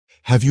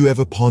Have you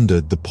ever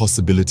pondered the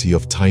possibility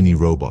of tiny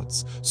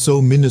robots,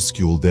 so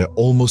minuscule they're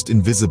almost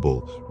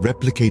invisible,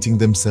 replicating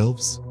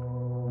themselves?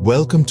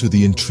 Welcome to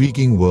the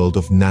intriguing world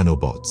of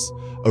nanobots,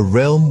 a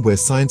realm where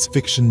science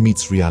fiction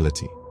meets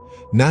reality.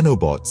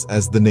 Nanobots,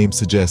 as the name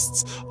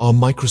suggests, are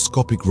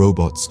microscopic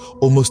robots,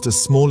 almost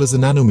as small as a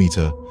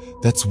nanometer.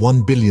 That's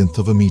 1/1000th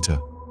of a meter.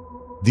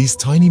 These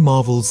tiny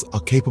marvels are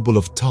capable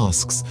of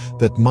tasks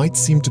that might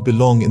seem to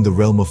belong in the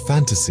realm of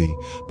fantasy,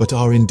 but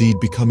are indeed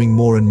becoming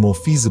more and more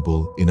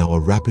feasible in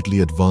our rapidly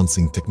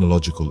advancing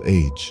technological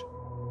age.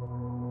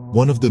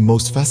 One of the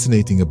most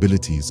fascinating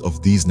abilities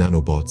of these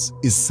nanobots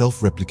is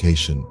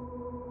self-replication.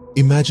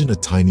 Imagine a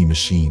tiny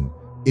machine,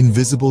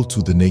 invisible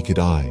to the naked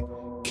eye,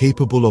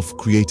 capable of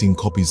creating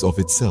copies of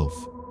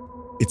itself.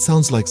 It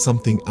sounds like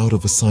something out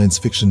of a science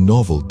fiction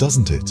novel,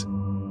 doesn't it?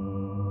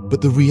 But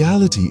the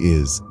reality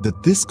is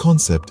that this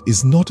concept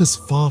is not as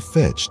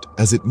far-fetched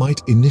as it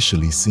might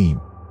initially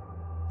seem.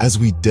 As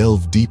we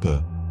delve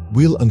deeper,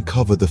 we'll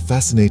uncover the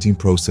fascinating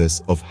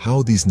process of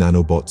how these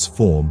nanobots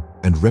form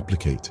and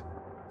replicate.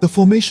 The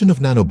formation of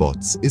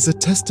nanobots is a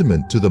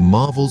testament to the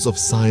marvels of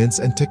science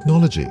and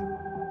technology.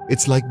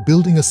 It's like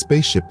building a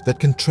spaceship that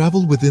can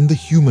travel within the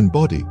human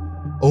body,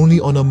 only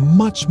on a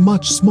much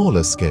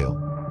smaller scale.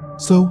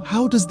 So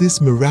how does this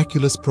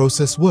miraculous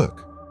process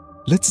work?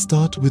 Let's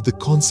start with the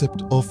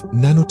concept of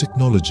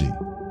nanotechnology.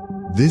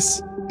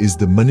 This is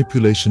the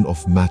manipulation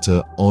of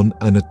matter on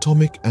an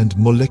atomic and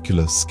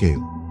molecular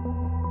scale.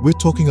 We're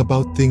talking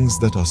about things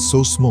that are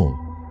so small,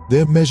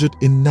 they're measured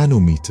in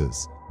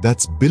nanometers.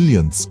 That's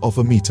billionths of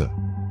a meter.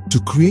 To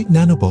create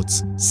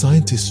nanobots,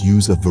 scientists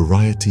use a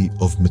variety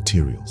of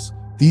materials.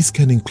 These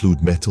can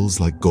include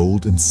metals like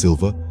gold and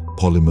silver,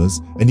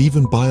 polymers, and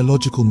even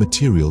biological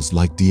materials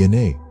like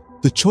DNA.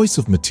 The choice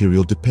of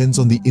material depends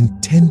on the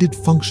intended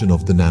function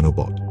of the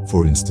nanobot.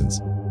 For instance,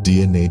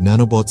 DNA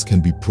nanobots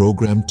can be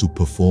programmed to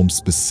perform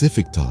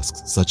specific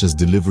tasks, such as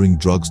delivering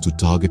drugs to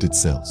targeted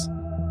cells.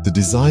 The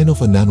design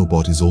of a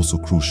nanobot is also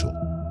crucial.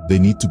 They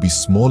need to be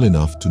small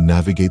enough to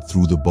navigate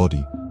through the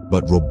body,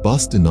 but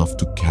robust enough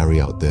to carry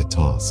out their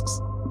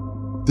tasks.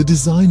 The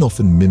design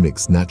often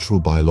mimics natural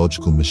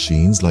biological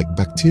machines like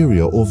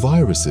bacteria or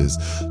viruses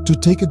to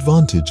take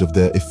advantage of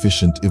their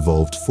efficient,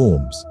 evolved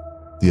forms.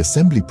 The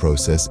assembly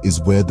process is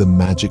where the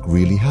magic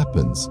really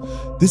happens.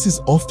 This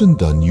is often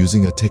done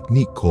using a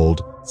technique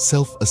called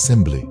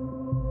self-assembly.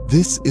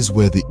 This is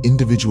where the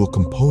individual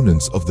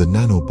components of the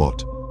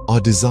nanobot are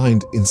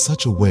designed in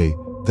such a way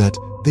that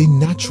they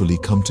naturally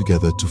come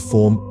together to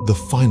form the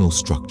final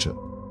structure.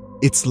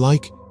 It's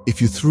like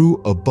if you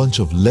threw a bunch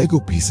of Lego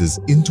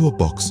pieces into a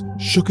box,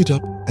 shook it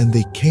up, and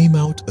they came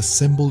out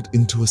assembled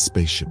into a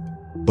spaceship.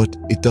 But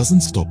it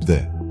doesn't stop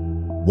there.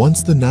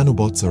 Once the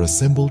nanobots are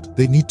assembled,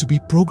 they need to be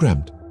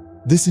programmed.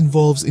 This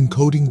involves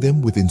encoding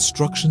them with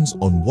instructions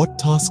on what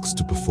tasks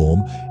to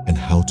perform and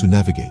how to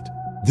navigate.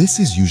 This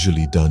is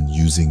usually done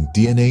using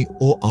DNA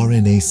or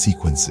RNA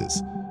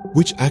sequences,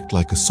 which act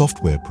like a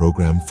software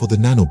program for the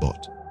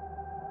nanobot.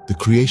 The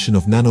creation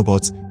of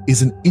nanobots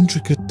is an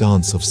intricate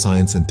dance of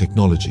science and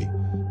technology,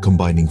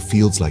 combining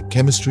fields like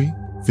chemistry,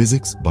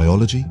 physics,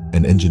 biology,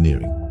 and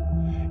engineering.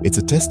 It's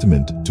a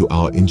testament to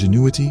our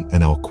ingenuity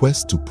and our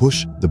quest to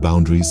push the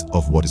boundaries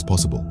of what is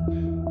possible.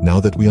 Now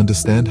that we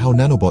understand how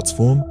nanobots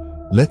form,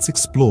 let's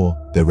explore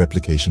their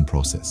replication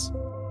process.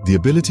 The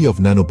ability of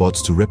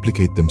nanobots to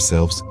replicate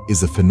themselves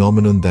is a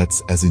phenomenon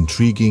that's as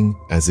intriguing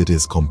as it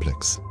is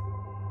complex.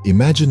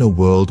 Imagine a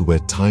world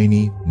where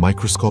tiny,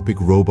 microscopic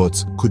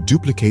robots could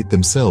duplicate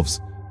themselves,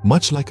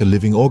 much like a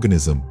living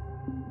organism.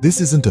 This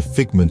isn't a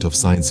figment of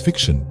science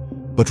fiction,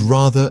 but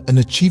rather an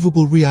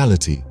achievable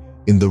reality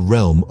in the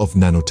realm of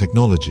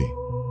nanotechnology.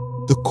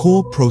 The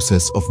core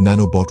process of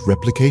nanobot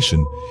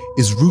replication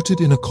is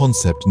rooted in a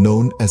concept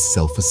known as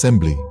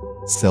self-assembly.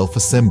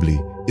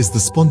 Self-assembly is the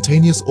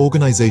spontaneous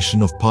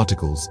organization of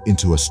particles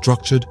into a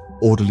structured,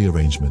 orderly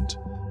arrangement,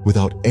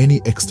 without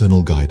any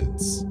external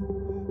guidance.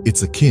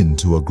 It's akin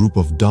to a group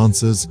of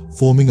dancers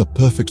forming a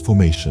perfect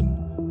formation,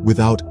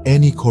 without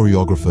any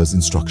choreographer's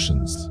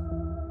instructions.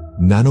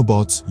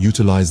 Nanobots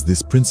utilize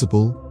this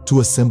principle to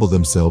assemble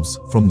themselves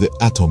from the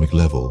atomic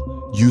level,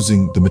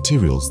 using the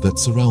materials that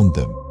surround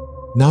them.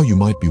 Now you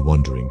might be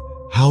wondering,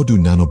 how do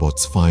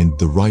nanobots find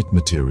the right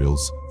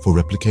materials for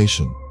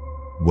replication?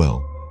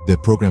 Well, they're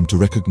programmed to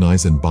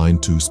recognize and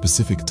bind to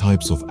specific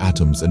types of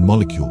atoms and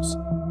molecules,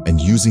 and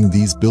using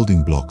these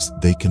building blocks,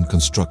 they can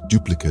construct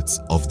duplicates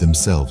of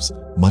themselves,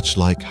 much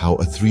like how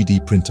a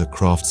 3D printer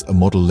crafts a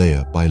model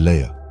layer by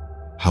layer.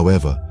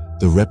 However,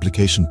 the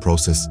replication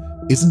process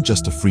isn't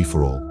just a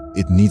free-for-all.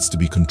 It needs to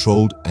be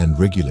controlled and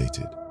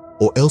regulated,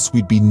 or else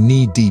we'd be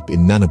knee-deep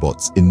in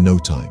nanobots in no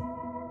time.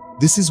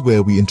 This is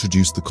where we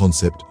introduce the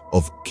concept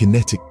of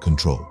kinetic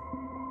control.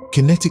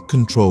 Kinetic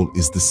control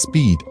is the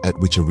speed at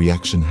which a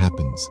reaction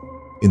happens.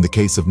 In the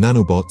case of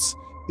nanobots,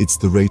 it's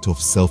the rate of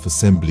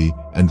self-assembly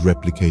and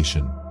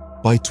replication.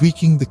 By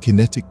tweaking the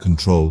kinetic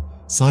control,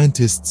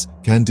 scientists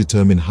can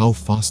determine how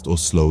fast or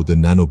slow the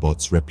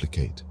nanobots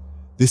replicate.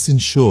 This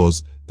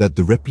ensures that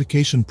the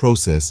replication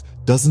process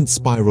doesn't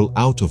spiral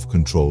out of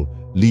control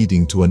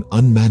leading to an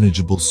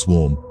unmanageable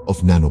swarm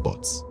of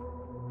nanobots.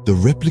 The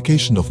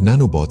replication of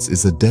nanobots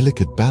is a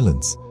delicate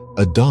balance,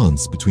 a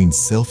dance between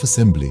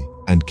self-assembly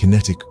and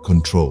kinetic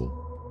control.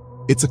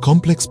 It's a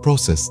complex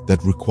process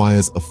that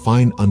requires a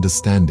fine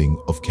understanding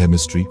of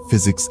chemistry,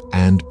 physics,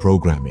 and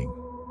programming.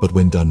 But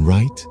when done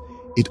right,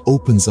 it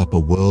opens up a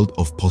world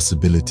of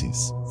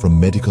possibilities, from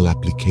medical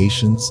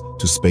applications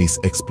to space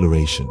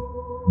exploration.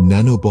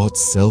 Nanobots'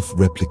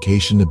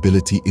 self-replication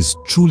ability is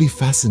truly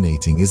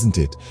fascinating, isn't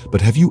it?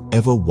 But have you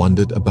ever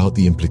wondered about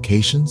the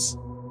implications?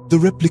 The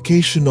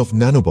replication of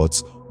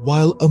nanobots,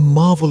 while a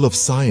marvel of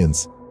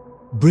science,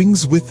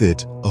 brings with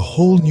it a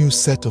whole new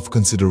set of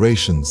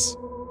considerations.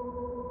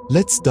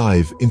 Let's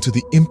dive into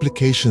the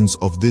implications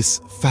of this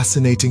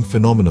fascinating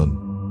phenomenon.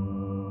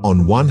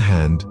 On one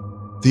hand,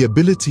 the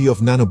ability of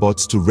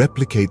nanobots to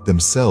replicate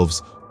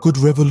themselves could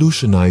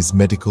revolutionize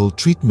medical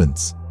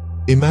treatments.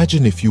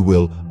 Imagine, if you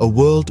will, a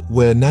world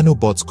where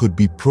nanobots could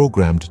be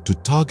programmed to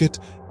target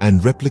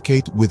and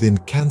replicate within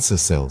cancer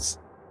cells,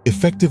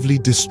 effectively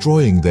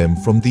destroying them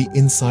from the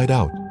inside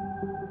out.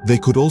 They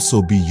could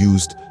also be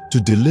used to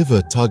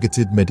deliver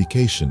targeted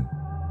medication,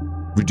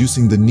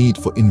 reducing the need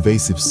for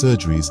invasive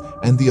surgeries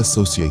and the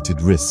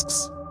associated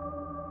risks.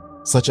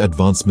 Such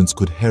advancements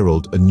could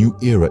herald a new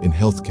era in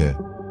healthcare,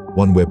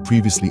 one where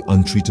previously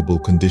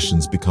untreatable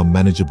conditions become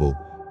manageable,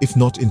 if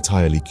not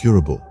entirely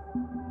curable.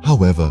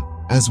 However,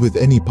 as with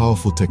any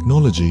powerful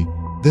technology,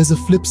 there's a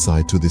flip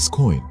side to this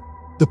coin.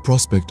 The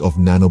prospect of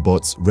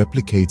nanobots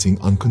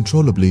replicating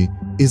uncontrollably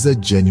is a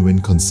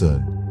genuine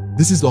concern.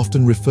 This is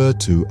often referred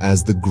to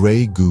as the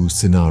gray goo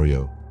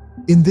scenario.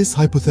 In this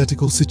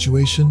hypothetical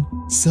situation,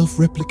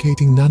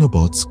 self-replicating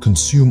nanobots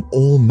consume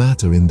all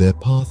matter in their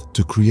path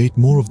to create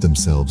more of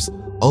themselves,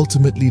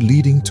 ultimately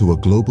leading to a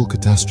global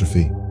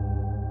catastrophe.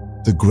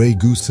 The gray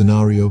goo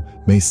scenario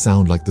may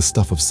sound like the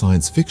stuff of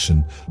science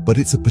fiction, but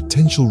it's a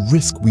potential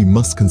risk we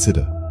must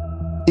consider.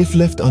 If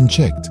left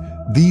unchecked,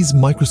 these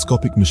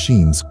microscopic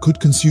machines could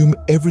consume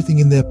everything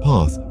in their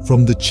path,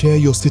 from the chair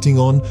you're sitting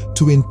on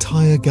to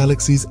entire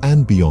galaxies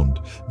and beyond.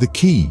 The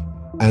key,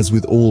 as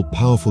with all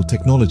powerful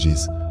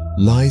technologies,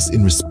 lies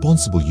in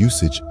responsible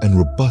usage and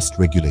robust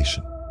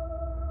regulation.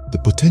 The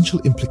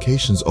potential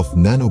implications of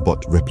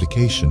nanobot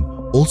replication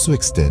also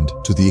extend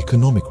to the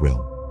economic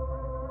realm.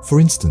 For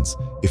instance,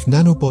 if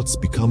nanobots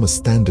become a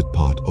standard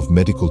part of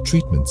medical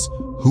treatments,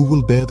 who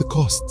will bear the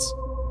costs?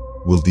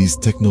 Will these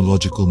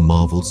technological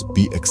marvels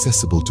be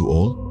accessible to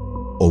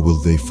all? Or will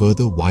they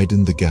further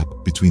widen the gap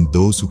between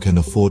those who can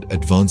afford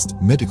advanced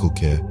medical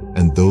care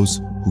and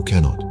those who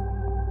cannot?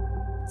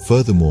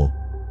 Furthermore,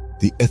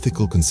 the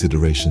ethical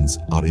considerations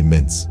are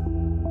immense.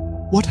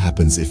 What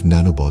happens if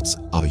nanobots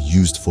are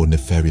used for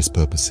nefarious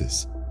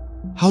purposes?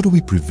 How do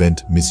we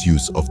prevent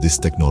misuse of this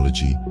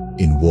technology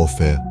in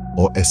warfare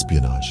or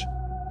espionage?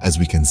 As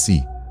we can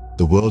see,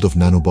 the world of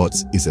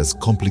nanobots is as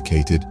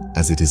complicated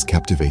as it is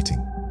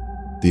captivating.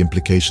 The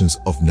implications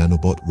of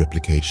nanobot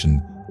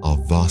replication are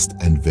vast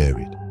and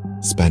varied,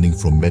 spanning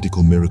from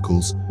medical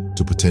miracles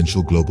to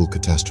potential global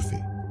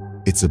catastrophe.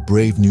 It's a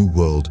brave new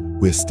world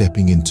we're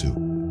stepping into,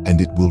 and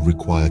it will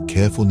require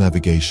careful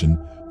navigation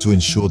to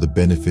ensure the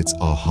benefits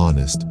are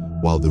harnessed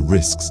while the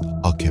risks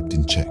are kept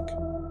in check.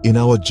 In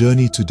our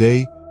journey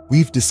today,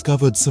 we've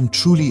discovered some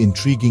truly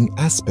intriguing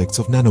aspects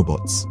of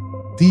nanobots.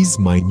 These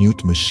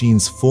minute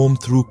machines form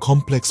through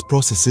complex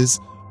processes,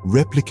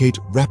 replicate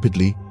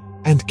rapidly,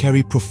 and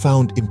carry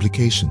profound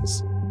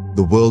implications.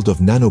 The world of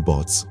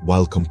nanobots,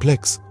 while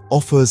complex,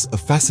 offers a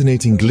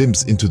fascinating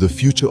glimpse into the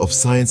future of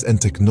science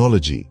and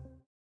technology.